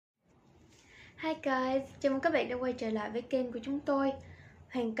Hi guys, chào mừng các bạn đã quay trở lại với kênh của chúng tôi.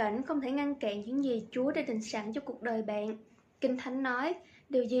 Hoàn cảnh không thể ngăn cản những gì Chúa đã định sẵn cho cuộc đời bạn. Kinh Thánh nói,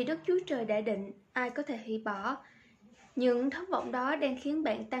 điều gì Đức Chúa Trời đã định, ai có thể hủy bỏ. Những thất vọng đó đang khiến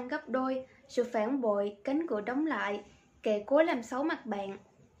bạn tăng gấp đôi, sự phản bội, cánh cửa đóng lại, kẻ cố làm xấu mặt bạn.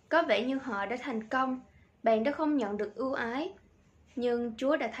 Có vẻ như họ đã thành công, bạn đã không nhận được ưu ái. Nhưng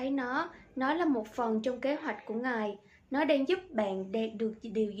Chúa đã thấy nó là một phần trong kế hoạch của Ngài. Nó đang giúp bạn đạt được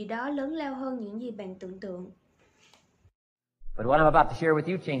điều gì đó lớn lao hơn những gì bạn tưởng tượng. But what I'm about to share with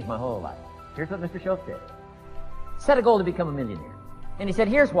you changed my whole life. Here's what Mr. Schultz said. Set a goal to become a millionaire. And he said,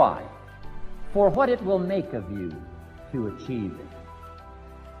 here's why. For what it will make of you to achieve it.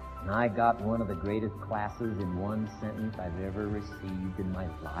 And I got one of the greatest classes in one sentence I've ever received in my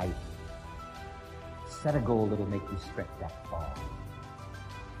life. Set a goal that'll make you stretch that far.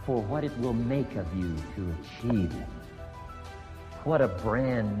 For what it will make of you to achieve it. What a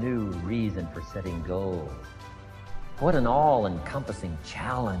brand new reason for setting goals. What an all-encompassing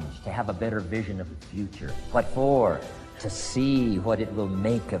challenge to have a better vision of the future. What for? To see what it will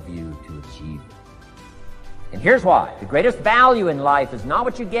make of you to achieve it. And here's why. The greatest value in life is not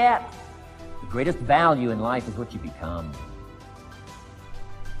what you get. The greatest value in life is what you become.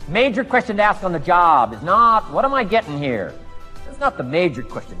 Major question to ask on the job is not, what am I getting here? That's not the major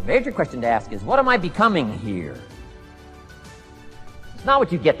question. The major question to ask is, what am I becoming here? It's not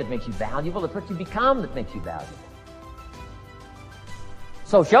what you get that makes you valuable, it's what you become that makes you valuable.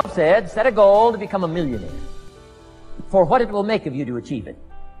 So Schultz said, set a goal to become a millionaire. For what it will make of you to achieve it.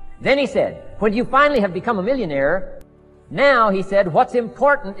 Then he said, when you finally have become a millionaire, now, he said, what's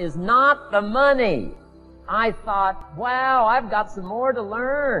important is not the money. I thought, wow, I've got some more to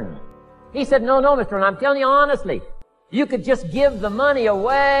learn. He said, no, Mr. Rohn, I'm telling you honestly, you could just give the money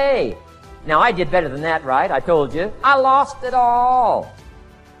away. Now, I did better than that, right? I told you. I lost it all.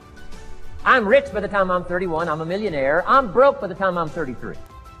 I'm rich by the time I'm 31. I'm a millionaire. I'm broke by the time I'm 33.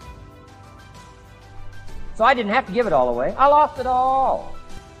 So I didn't have to give it all away. I lost it all.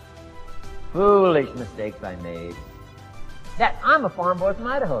 Foolish mistakes I made. I'm a farm boy from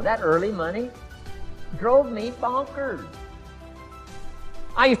Idaho. That early money drove me bonkers.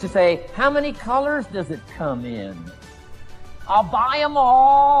 I used to say, how many colors does it come in? I'll buy them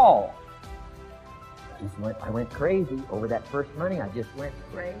all. I went crazy over that first money. I just went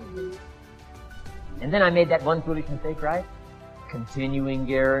crazy. And then I made that one foolish mistake, right? Continuing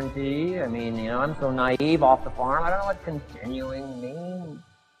guarantee. I mean, I'm so naive off the farm. I don't know what continuing means.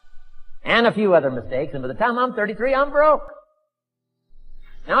 And a few other mistakes. And by the time I'm 33, I'm broke.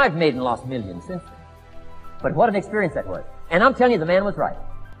 Now I've made and lost millions since then. But what an experience that was. And I'm telling you, the man was right.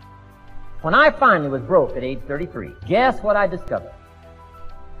 When I finally was broke at age 33, guess what I discovered?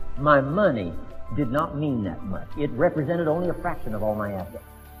 My money did not mean that much. It represented only a fraction of all my assets.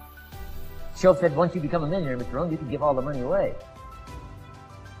 Schultz said, once you become a millionaire, Mr. Rohn, you can give all the money away.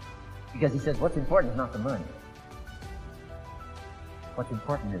 Because he says, what's important is not the money. What's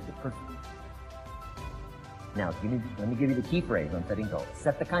important is the person. Now, let me give you the key phrase on setting goals.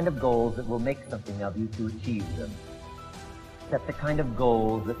 Set the kind of goals that will make something of you to achieve them. Set the kind of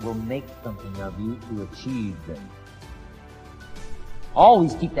goals that will make something of you to achieve them.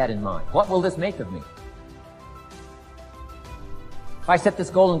 Always keep that in mind. What will this make of me? If I set this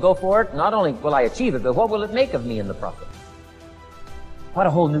goal and go for it, not only will I achieve it, but what will it make of me in the process? What a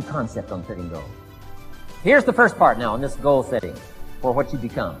whole new concept on setting goals. Here's the first part now in this goal setting for what you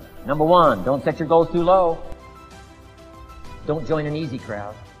become. Number one, don't set your goals too low. Don't join an easy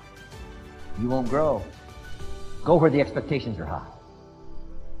crowd. You won't grow. Go where the expectations are high.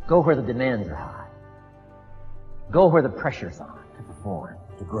 Go where the demands are high. Go where the pressure's on to perform,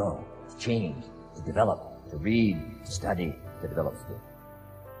 to grow, to change, to develop, to read, to study, to develop skills.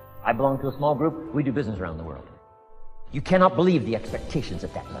 I belong to a small group. We do business around the world. You cannot believe the expectations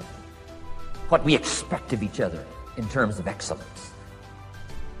at that level. What we expect of each other in terms of excellence.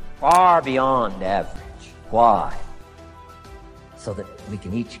 Far beyond average. Why? So that we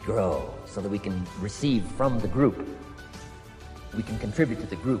can each grow, so that we can receive from the group. We can contribute to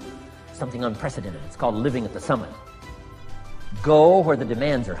the group. Something unprecedented. It's called living at the summit. Go where the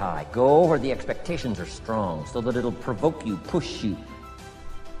demands are high. Go where the expectations are strong, so that it'll provoke you, push you,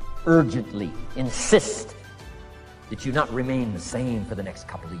 urgently insist that you not remain the same for the next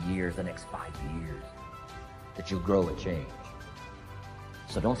couple of years, the next 5 years, that you'll grow and change.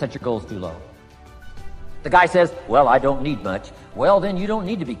 So don't set your goals too low. The guy says, well, I don't need much. Well, then you don't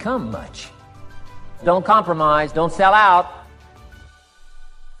need to become much. Don't compromise. Don't sell out.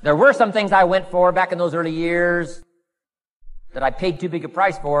 There were some things I went for back in those early years that I paid too big a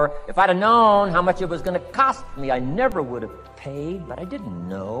price for. If I'd have known how much it was going to cost me, I never would have paid, but I didn't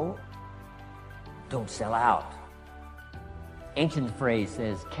know. Don't sell out. Ancient phrase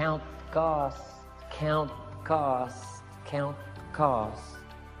says, count costs, count costs, count costs.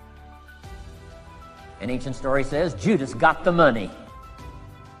 An ancient story says, Judas got the money.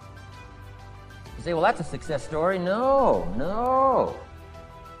 You say, well, that's a success story. No.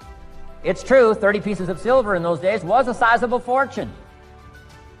 It's true, 30 pieces of silver in those days was a sizable fortune.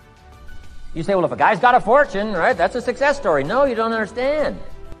 You say, well, if a guy's got a fortune, right, that's a success story. No, you don't understand.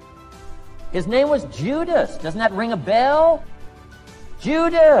 His name was Judas. Doesn't that ring a bell?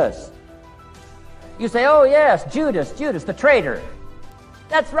 Judas. You say, oh, yes, Judas, the traitor.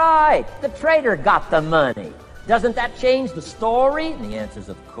 That's right, the traitor got the money. Doesn't that change the story? And the answer is,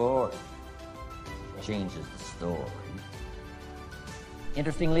 of course, it changes the story.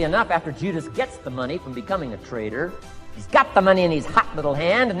 Interestingly enough, after Judas gets the money from becoming a traitor, he's got the money in his hot little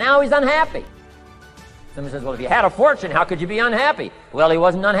hand, and now he's unhappy. Somebody says, well, if you had a fortune, how could you be unhappy? Well, he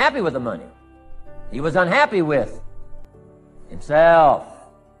wasn't unhappy with the money. He was unhappy with himself.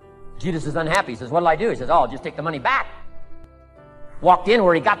 Judas is unhappy. He says, what'll I do? He says, oh, I'll just take the money back. Walked in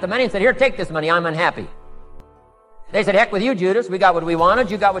where he got the money and said, here, take this money. I'm unhappy. They said, heck with you, Judas. We got what we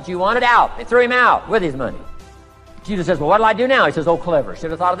wanted. You got what you wanted. Out. They threw him out with his money. Judas says, well, what'll I do now? He says, oh, clever.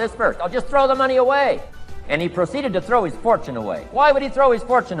 Should have thought of this first. I'll just throw the money away. And he proceeded to throw his fortune away. Why would he throw his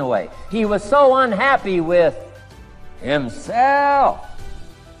fortune away? He was so unhappy with himself.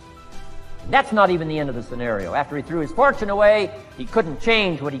 That's not even the end of the scenario. After he threw his fortune away, he couldn't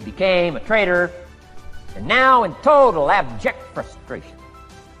change what he became, a traitor. And now, in total abject frustration,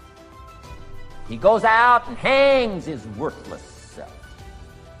 he goes out and hangs his worthless self,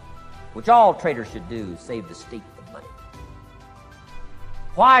 which all traitors should do, save the state the money.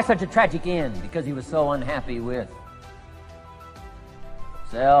 Why such a tragic end? Because he was so unhappy with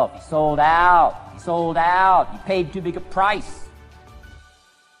himself. He sold out. He paid too big a price.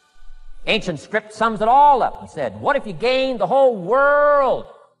 Ancient script sums it all up. He said, what if you gained the whole world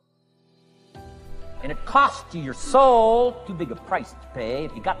and it cost you your soul? Too big a price to pay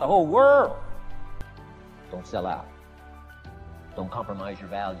if you got the whole world. Don't sell out. Don't compromise your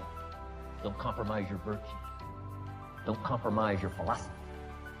value. Don't compromise your virtue. Don't compromise your philosophy.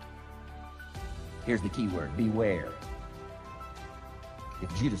 Here's the key word, beware.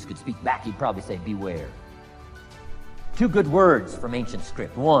 If Judas could speak back, he'd probably say beware. Two good words from ancient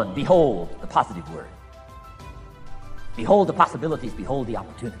script. One, behold, the positive word. Behold the possibilities, behold the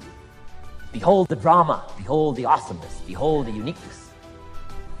opportunity. Behold the drama, behold the awesomeness, behold the uniqueness.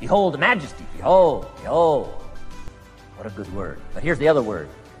 Behold the majesty, behold. What a good word. But here's the other word,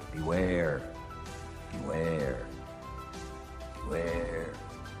 beware, beware, beware.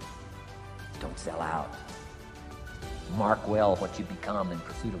 Don't sell out. Mark well what you become in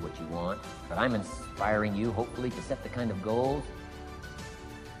pursuit of what you want. But I'm inspiring you, hopefully, to set the kind of goals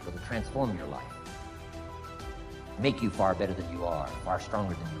that will transform your life. Make you far better than you are, far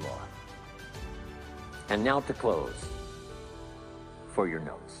stronger than you are. And now to close, for your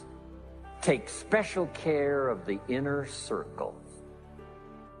notes. Take special care of the inner circle.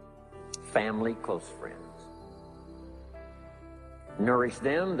 Family, close friends. Nourish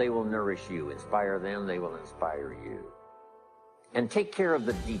them, they will nourish you. Inspire them, they will inspire you. And take care of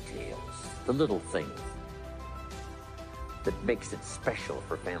the details, the little things that makes it special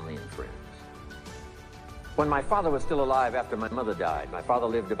for family and friends. When my father was still alive after my mother died, my father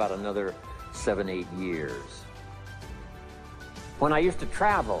lived about another 7-8 years. When I used to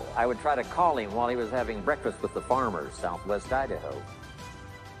travel, I would try to call him while he was having breakfast with the farmers, southwest Idaho.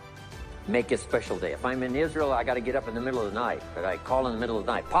 Make a special day. If I'm in Israel, I got to get up in the middle of the night. But I call in the middle of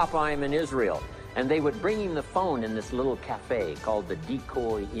the night, Papa, I'm in Israel. And they would bring him the phone in this little cafe called the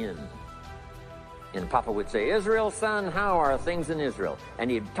Decoy Inn. And Papa would say, Israel, son, how are things in Israel?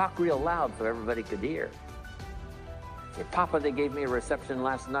 And he'd talk real loud so everybody could hear. Say, Papa, they gave me a reception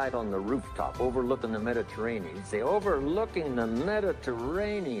last night on the rooftop overlooking the Mediterranean. He'd say, overlooking the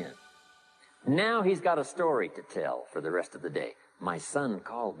Mediterranean. Now he's got a story to tell for the rest of the day. My son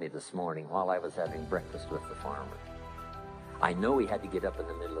called me this morning while I was having breakfast with the farmer. I know he had to get up in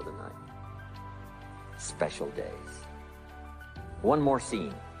the middle of the night. Special days. One more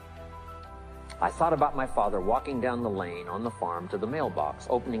scene. I thought about my father walking down the lane on the farm to the mailbox,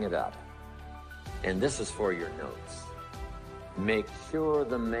 opening it up. And this is for your notes. Make sure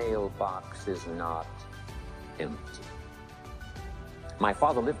the mailbox is not empty. My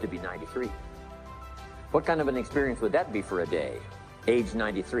father lived to be 93. What kind of an experience would that be for a day? Age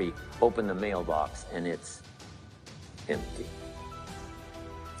 93, open the mailbox and it's empty.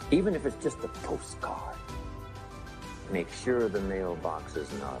 Even if it's just a postcard, make sure the mailbox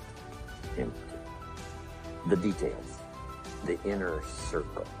is not empty. The details, the inner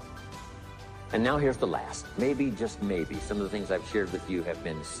circle. And now here's the last. Maybe, just maybe, some of the things I've shared with you have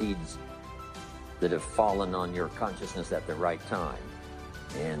been seeds that have fallen on your consciousness at the right time.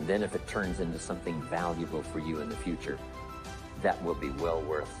 And then if it turns into something valuable for you in the future, that will be well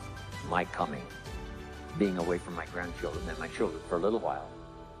worth my coming, being away from my grandchildren and my children for a little while,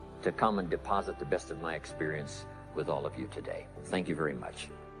 to come and deposit the best of my experience with all of you today. Thank you very much.